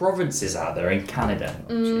many provinces are there in Canada?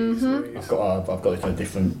 I've got this on a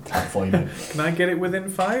different tab for you. Can I get it within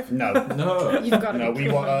 5? No. No. You've got to No, be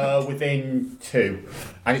we were within 2.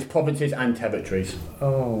 And it's provinces and territories.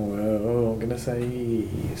 I'm going to say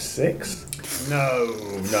 6. No.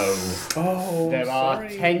 Oh, There are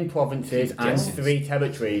sorry. 10 provinces and Yes. 3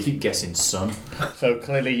 territories. Keep guessing, son. So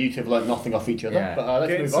clearly you two have learnt nothing off each other. Yeah. But let's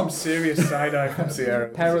Getting move some on. serious side eye from Sierra.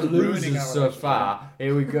 Pair of Ruining losers our so relationship. far.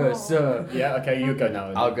 Here we go, so Yeah, okay, you go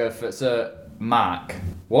now. I'll go for so Mark.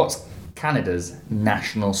 What's Canada's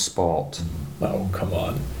national sport? Oh, come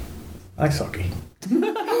on. Ice hockey.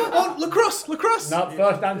 Oh, lacrosse! No,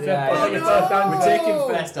 first answer. Yeah, I'll take your first answer. We're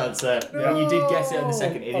taking first answer. No. You did guess it in the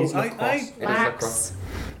second. It is Oh, lacrosse. It is Lax. lacrosse.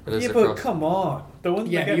 It is Yeah, but lacrosse. come on. The one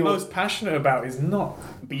Yeah, I get you were- most passionate about is not.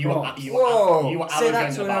 But you were cross. you Whoa! were Say that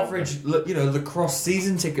arrogant to an about average, lacrosse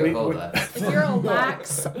season ticket Wait, holder. If you're a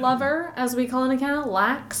lax lover, as we call it in Canada,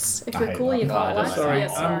 lax. If I you're hate cool, that. you No, call I it don't lax. like Sorry, Yeah,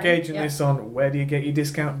 that. I'm gauging Yeah. this on where do you get your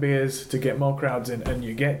discount beers to get more crowds in, and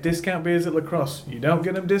you get discount beers at lacrosse. You don't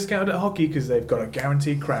get them discounted at hockey because they've got a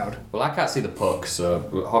guaranteed crowd. Well, I can't see the puck,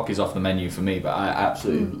 so hockey's off the menu for me. But I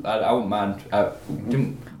absolutely, I wouldn't mind.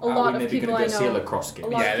 A lot of maybe people gonna I go see a know- lacrosse game. a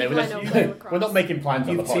lot of Yeah, people I know play lacrosse. we're not making plans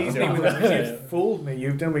on the You've pod. teased me with that. You've fooled me.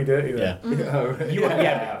 You've done me dirty there.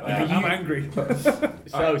 I'm angry.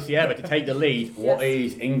 So, Sierra, to take the lead, what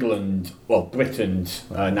is Britain's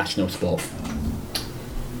national sport?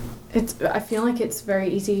 I feel like it's very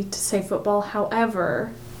easy to say football.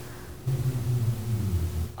 However,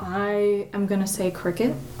 I am gonna say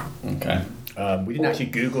cricket. Okay. We didn't actually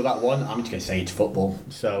Google that one. I'm just going to say it's football.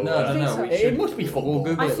 So No, think so. we it should. must be football. We'll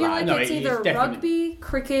Google I it feel live. like No, it's it's either definitely- rugby,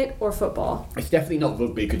 cricket, or football. It's definitely not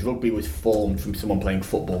rugby because rugby was formed from someone playing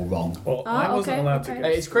football wrong. Well, Ah, I wasn't okay, allowed okay. to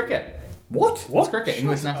It's cricket. What? It's cricket.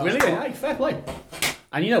 English national Brilliant. sport. Hey, fair play.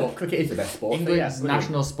 And you know what? Cricket is the best sport. so England's yeah, brilliant.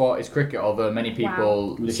 national sport is cricket, although many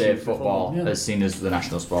people Wow. say football Yeah. is seen as the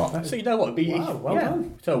national sport. So you know what? Wow, well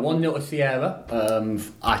done. So 1-0 to Sierra. Actually,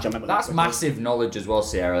 I remember That's that. massive knowledge as well,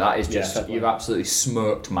 Sierra. That is Yeah, just fair play. you've absolutely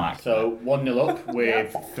smoked Mark. So 1-0 up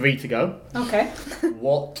with 3 to go. Okay.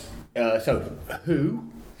 What? Who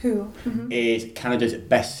Who? is Canada's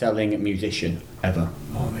best-selling musician ever?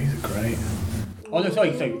 Oh, these are great. Oh no, sorry,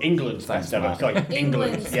 England's Thanks, best-selling. Mark. Sorry,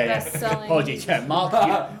 England's best-selling Apologies, yeah, Mark.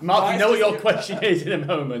 You know what your question is in a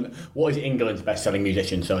moment. What is England's best-selling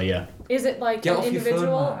musician? So yeah, Is it like Get an off your phone,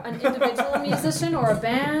 individual, Mark. an individual musician or a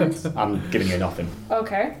band? I'm giving you nothing.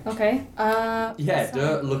 Okay. Yeah, what's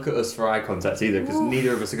don't look at us for eye contact either, because Ooh.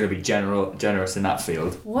 neiter of us are going to be generous in that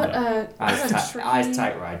field. What a Eyes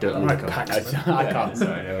tight, right? Don't Right, look at pack. us. I can't.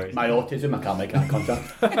 Sorry, no worries. My autism, I can't make eye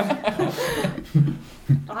contact.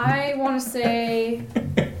 I want to say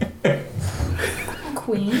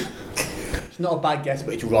Queen. It's not a bad guess,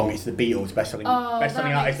 but it's wrong. It's the Beatles, best-selling That artist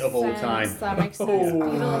makes of all sense. time. That makes sense. Oh.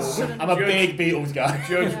 Beatles shouldn't. I'm a big Beatles guy.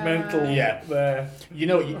 Judgmental. Yeah. There. You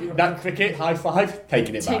know that cricket high five,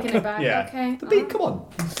 taking it back. Taking it back. Yeah. Okay. The Beat, come on,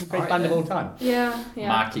 great Alright band of then. all time. Yeah. Yeah.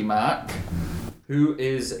 Marky Mark. Who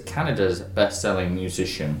is Canada's best-selling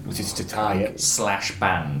musician Which is to tie it. /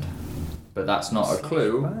 band? But that's not a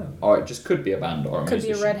clue, band. or it just could be a band or a Could be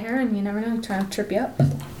musician. a red herring. You never know. Trying to trip you up.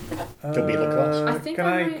 Could be lacrosse. I think can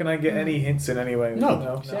I I might- can I get any hints in any way? No.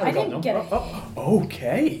 No. I didn't get it.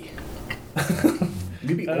 Okay.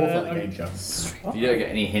 You'd be awful at the okay. game show. You don't get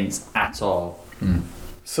any hints at all.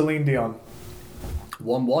 Celine Dion.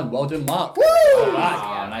 1-1. Well done, Mark.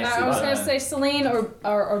 Ah, nice. I was gonna say Celine or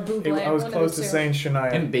Bublé. I was one close of to the two. saying Shania.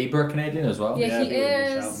 Isn't Bieber Canadian as well? Yeah, he be a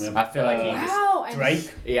good is. shout, yeah. I feel like Wow. And,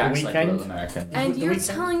 Drake. he The acts like a Weeknd. little American. and The you're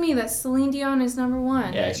Weeknd. telling me that Celine Dion is number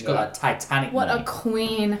one. Yeah, she's got that Titanic What money. a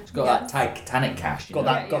queen. She's got that Titanic cash. you Got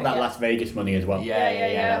know? that. Got that yeah. Las Vegas money as well.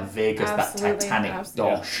 Yeah. That Vegas, Absolutely, that Titanic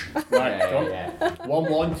absolutely. dosh. Right, yeah.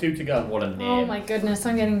 1-1. 2 to go. What a name. Oh my goodness,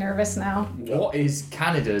 I'm getting nervous now. What is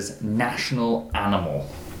Canada's national animal?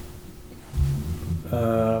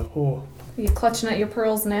 Oh. You clutching at your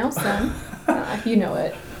pearls now, son? You know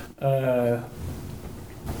it.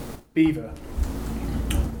 Beaver.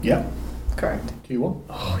 Yeah. Correct. 2-1.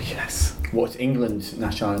 Oh yes. What's England's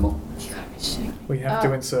national animal? You gotta be shitting. We have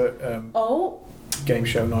to insert Oh, game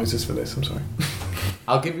show noises for this. I'm sorry.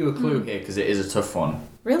 I'll give you a clue here because it is a tough one.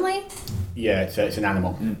 really? Yeah, it's an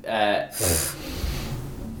animal.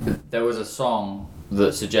 There was a song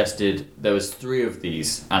that suggested there was 3 of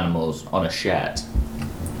these animals on a shirt.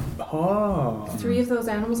 Oh. 3 of those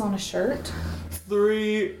animals on a shirt?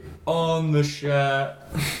 3 on the shirt.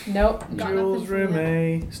 Nope. Got Jewels nothing from you.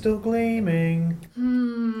 remain still gleaming.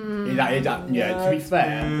 To be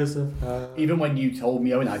fair, even when you told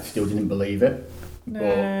me, Owen, I still didn't believe it. But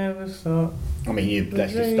Never thought. I mean,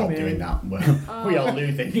 let's just stop doing that. We are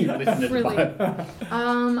losing listeners. Really? by-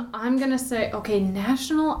 I'm gonna say, okay,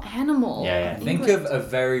 national animal. Yeah. Think of a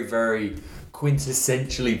very, very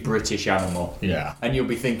quintessentially British animal. Yeah. And you'll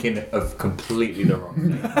be thinking of completely the wrong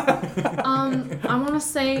thing. I want to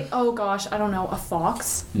say, oh gosh, I don't know, a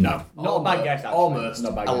fox. No. Not a bad guess, actually. Almost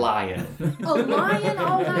Not a bad a guess. lion. A lion?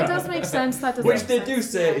 Oh, that does make sense. That does Which make they sense. do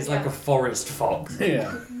say is like Yeah. a forest fox.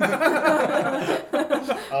 Yeah.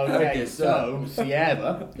 Okay, so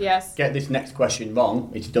Sierra, Yes. get this next question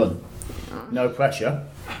wrong, it's done. No pressure.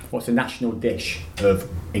 What's the national dish of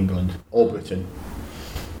England or Britain?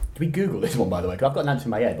 Did we Google this one, by the way? Because I've got an answer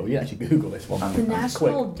in my head, but we didn't actually Google this one. The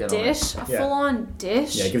national Quick. dish? A Yeah. full-on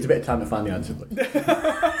dish? Yeah, give us a bit of time to find the answer,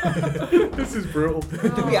 please. This is brutal.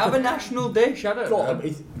 Do we have a national dish? I don't Go know. on,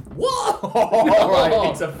 what?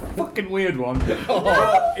 Alright, it's a fucking weird one.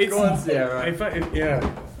 It's Go on, Sierra. In fact,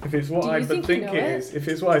 if it's what Do I you think think you it know it? is, if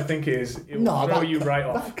it's what I think it is, it will No, throw that- you right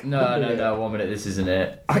off. No, 1 minute, this isn't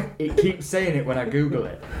it. It keeps saying it when I Google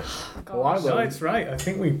it. Oh, I Gosh. will. No, it's right. I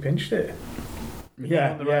think we pinched it.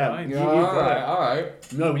 Yeah, on the right yeah. line. You got it.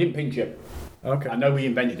 alright. No, we didn't pinch it. Okay. I know we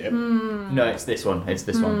invented it. No, it's this one. It's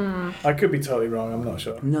this one. I could be totally wrong. I'm not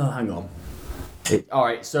sure. No, hang on.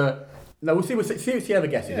 Alright, so No, we'll see what Sierra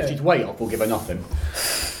guesses. Yeah. If she's way off, we'll give her nothing.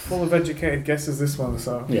 Full of educated guesses, this one.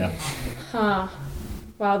 So Yeah. Huh.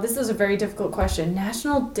 Wow, this is a very difficult question.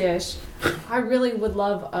 National dish. I really would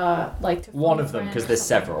love like to one phone of them, friend because or there's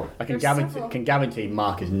something. several. I can There's can guarantee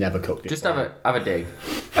Mark has never cooked it. Just for have a dig.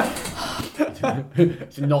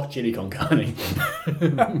 It's not chili con carne.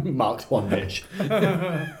 Mark's one dish. I've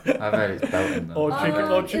heard it's belting though. or chicken,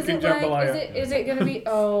 or chicken is it like, jambalaya. is it gonna be?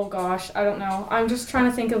 Oh gosh, I don't know. I'm just trying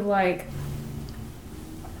to think of like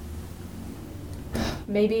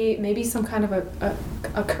maybe some kind of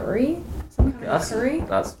a curry. Some kind of a curry.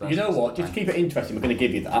 That's You know what? Just to keep it interesting, we're going to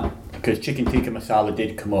give you that because chicken tikka masala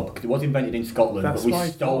did come up because it was invented in Scotland, That's but we what I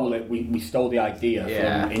stole thought. it. We stole the idea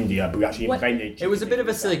Yeah. from India, but we actually What- invented. It was a bit of a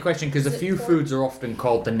chicken silly tikka question because a Is it few pork? foods are often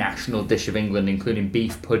called the national dish of England, including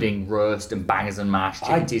beef pudding, roast, and bangers and mash.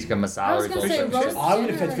 Chicken tikka I masala was is gonna also say and roast chips. I would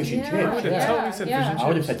have said dinner, fish and yeah, chips. I would have yeah, totally said yeah. fish and I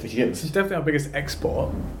would have said fish and It's chips. definitely our biggest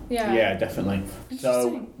export. Yeah. Yeah, definitely. So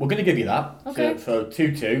Interesting. we're going to give you that. Okay. So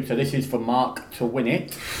 2-2. So this is for Mark to win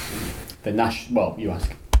it. The well, you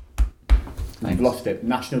ask. Thanks. You've lost it.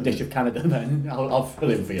 National dish of Canada. Then I'll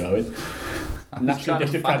fill in for you, Owen. National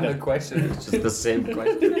dish of Canada. question. It's just the same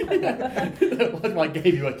question. That's why I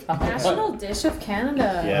gave you a time. National dish of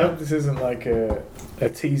Canada. I Yeah. hope this isn't like a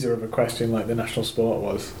teaser of a question like the national sport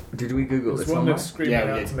was. Did we Google It's this one one? that's screaming Yeah,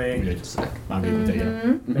 we out did. to We me. did. Sick. I googled it,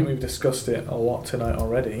 yeah. I think we've discussed it a lot tonight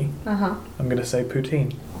already. Uh-huh. I'm going to say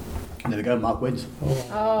poutine. There we go, Mark wins.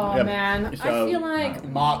 Oh Yeah. man, So, I feel like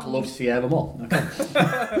Mark loves Sierra more. Okay.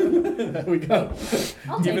 There we go.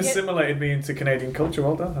 I'll You've take it. assimilated me into Canadian culture.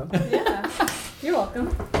 Well done, huh? Yeah, you're welcome.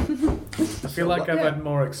 I feel like I've had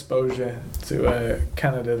more exposure to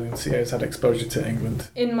Canada than Sierra's had exposure to England.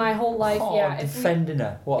 In my whole life, Oh, yeah. defending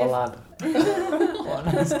her. What a if- lad. What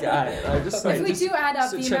a nice guy. I just like, If we just do add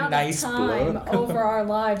up the such a amount nice of time bloke. over our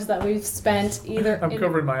lives that we've spent either I'm in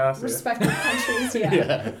covering my ass here. respective countries, yeah,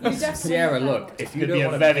 Yeah. you definitely Sierra, have look, more. if you You'd don't be a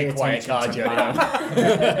want very to pay quiet attention card, to Joe.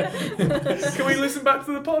 Mark- Can we listen back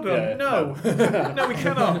to the pod? Yeah. No. No, we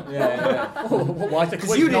cannot. yeah. Why is the Because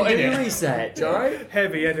quiz you not didn't in do it? research, alright?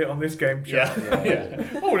 Heavy edit on this game show. Yeah.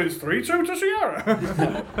 Yeah. Oh, it's 3-2 to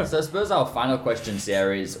Sierra. So I suppose our final question,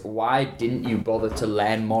 Sierra, is why didn't you bother to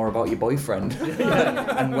learn more about your boyfriend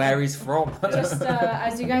and where he's from? Just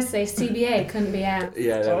as you guys say, CBA couldn't be asked.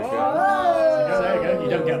 Yeah, there we go. There you go. You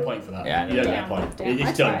don't get a point for that. Yeah, you don't get a Damn, point. damn, It's I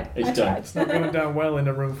done. tried, It's I done. tried. It's not going down well in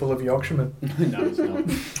a room full of Yorkshiremen. No, it's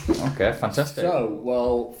not. Okay, fantastic. So,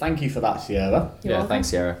 well, thank you for that, Sierra. You're yeah, welcome. thanks,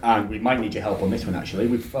 Sierra. And we might need your help on this one, actually.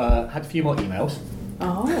 We've had a few more emails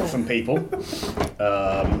Oh. from people.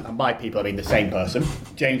 And by people, I mean the same person.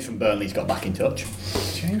 James from Burnley's got back in touch.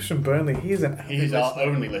 James from Burnley, he is an He's our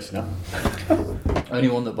only listener.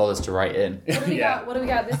 Anyone that bothers to write in. What do we got? What do we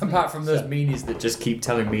got this week? Apart from those meanies that just keep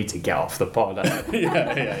telling me to get off the pod. I don't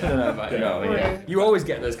know about, you know what I mean? Right. You always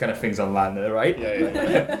get those kind of things online, though, right?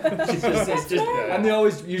 It's just, and they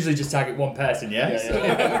always usually just target one person, yeah? So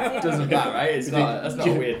it doesn't matter, right? That's not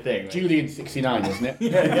a weird thing. Right? Julian69, isn't it?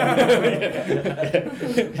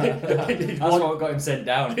 That's what got him sent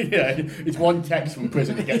down. Yeah, it's one text from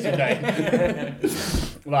prison he gets a day.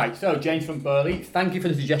 Right, so James from Burley, thank you for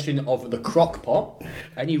the suggestion of the crock pot.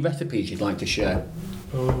 Any recipes you'd like to share?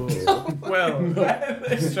 Oh. Well,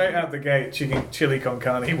 straight out the gate, chili con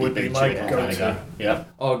carne would be my go-to. Yeah.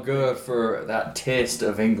 Or go for that taste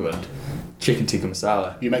of England, chicken tikka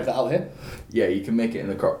masala. You make that out here? Yeah, you can make it in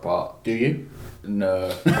the crock pot. Do you?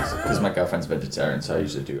 No, because my girlfriend's vegetarian, so I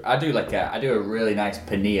usually do. I do a really nice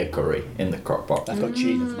paneer curry in the crock pot. That's got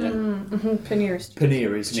cheese, isn't it? Paneer is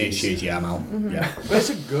Paneer is Cheese, cheese. yeah, I'm out. Yeah. But it's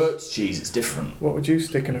a goat's cheese, it's different. What would you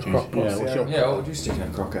stick in a crock pot? Yeah, what's your- Yeah, what would you stick in a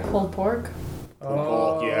crocker? pulled pork.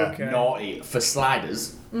 Oh, Yeah, okay. Naughty. For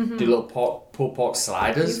sliders, do little pulled pork You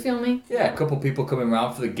sliders. feel me? Yeah, a couple of people coming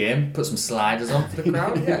around for the game, put some sliders on for the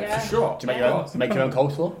crowd. Yeah, Yeah. for sure. Do you make your own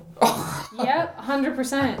coleslaw? Yep,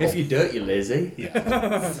 100%. If you don't, you're lazy. Yeah.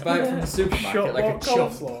 Buy it from the supermarket like a Shot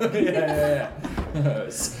chump. coleslaw. Yeah.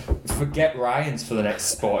 Forget Ryan's for the next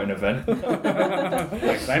sporting event.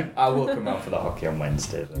 Thanks, mate. I will come out for the hockey on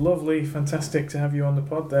Wednesday. Though. Lovely, fantastic to have you on the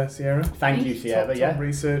pod there, Sierra. Thank you, Sierra, Top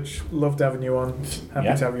research, loved having you on. Happy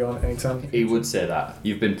Yeah. to have you on anytime. He would say that.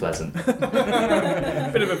 You've been pleasant.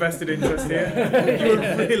 Bit of a vested interest here. You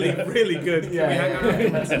were really, really good. Can we hang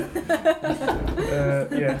around?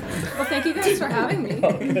 Yeah. Well, thank you guys for having me.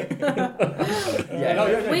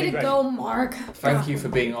 Yeah. Way to go, Mark. Thank you for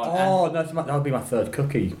being on. Oh, no, that would be my third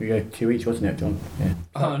cookie. We go 2 each, wasn't it, John? Yeah.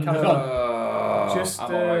 Oh no! Just,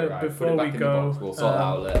 I'm alright, right. before Put it back we in go, the box. We'll sort that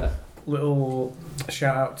out later. Little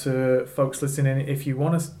shout out to folks listening. If you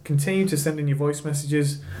want to continue to send in your voice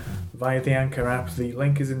messages via the Anchor app, the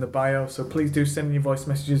link is in the bio, so please do send in your voice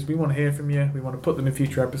messages. We want to hear from you. We want to put them in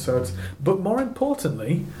future episodes. But more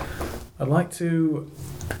importantly, I'd like to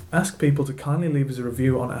ask people to kindly leave us a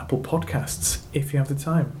review on Apple Podcasts if you have the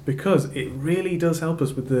time, because it really does help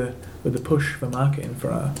us with the push for marketing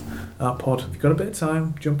for our pod. If you've got a bit of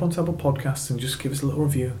time, jump onto Apple Podcasts and just give us a little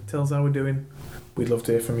review. Tell us how we're doing. We'd love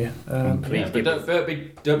to hear from you. Yeah, but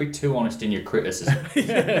don't be too honest in your criticism.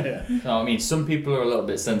 No, I mean, some people are a little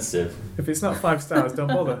bit sensitive. If it's not 5 stars, don't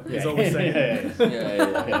bother. Is all we're saying.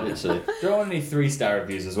 Yeah, literally. Don't want any 3-star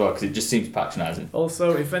reviews as well, because it just seems patronising.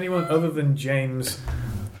 Also, if anyone other than James,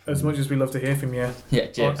 as much as we love to hear from you, Yeah,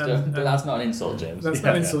 James, and that's not an insult, James. that's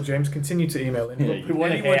not insult, James. Continue to email in. Yeah, We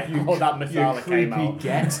want to hear how that masala came out.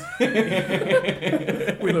 Get.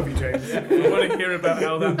 We love you, James. We want to hear about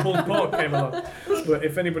how that pulled pork came along. But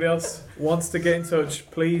if anybody else wants to get in touch,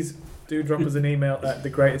 please do drop us an email at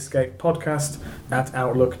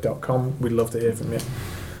thegreatescapepodcast@outlook.com. We'd love to hear from you.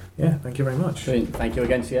 Yeah, thank you very much. Brilliant. Thank you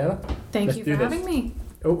again, Sierra. Thank Let's you do for this. having me.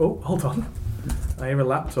 Oh, hold on. I hear a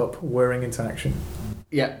laptop whirring into action.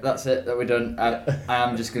 Yeah, that's it. That we're done. I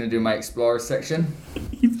am just going to do my Explorer section.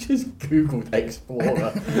 You've just Googled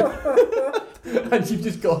Explorer. And you've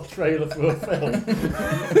just got a trailer for a film.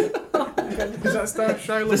 Does that start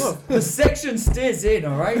Shia LaBeouf? The section stays in,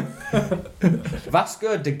 alright?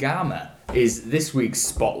 Vasco da Gama is this week's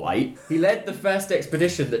spotlight. He led the first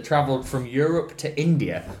expedition that travelled from Europe to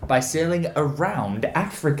India by sailing around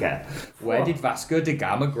Africa. Where did Vasco da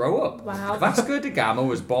Gama grow up? Wow. Vasco da Gama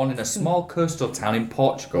was born in a small coastal town in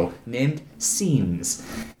Portugal named Sines.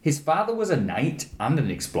 His father was a knight and an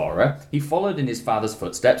explorer. He followed in his father's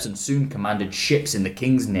footsteps and soon commanded ships in the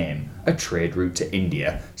king's name, a trade route to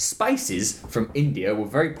India. Spices from India were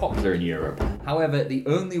very popular in Europe. However, the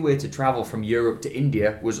only way to travel from Europe to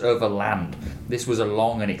India was over land. This was a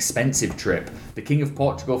long and expensive trip. The King of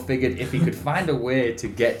Portugal figured if he could find a way to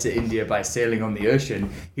get to India by sailing on the ocean,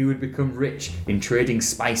 he would become rich in trading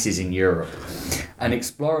spices in Europe. An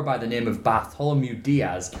explorer by the name of Bartholomew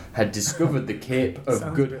Diaz had discovered the Cape of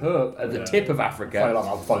Sounds Good good. Hope at the tip of Africa.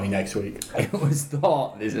 I'll phone you next week. It was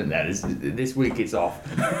thought, this week it's off.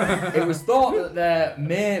 It was thought that there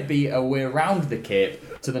may be a way around the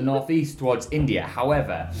Cape to the northeast towards India.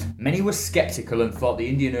 However, many were sceptical and thought the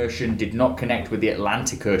Indian Ocean did not connect with the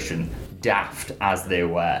Atlantic Ocean, daft as they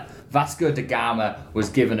were. Vasco da Gama was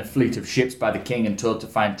given a fleet of ships by the king and told to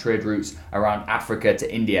find trade routes around Africa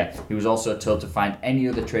to India. He was also told to find any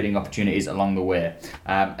other trading opportunities along the way.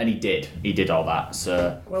 And he did. He did all that.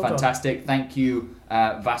 So, Well fantastic. Thank you,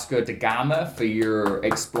 Vasco da Gama, for your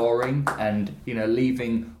exploring and,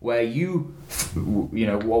 leaving where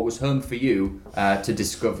what was home for you to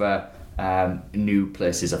discover new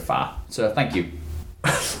places afar. So, thank you.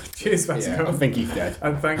 Cheers, Vasco. I think he's dead.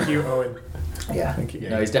 And thank you, Owen. Yeah. Thank you.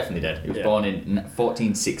 No, he's definitely dead. He was born in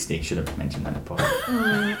 1460. Should have mentioned that in the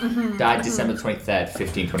pod. Died December 23rd,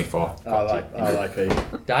 1524. I like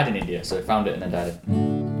it. Died in India, so he found it and then died.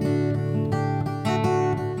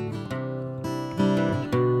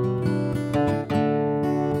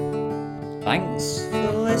 Thanks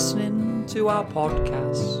for listening to our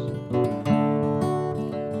podcast.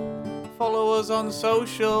 Follow us on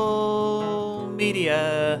social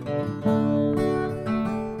media.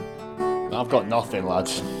 I've got nothing,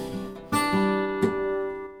 lads.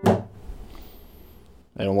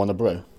 Anyone want a brew?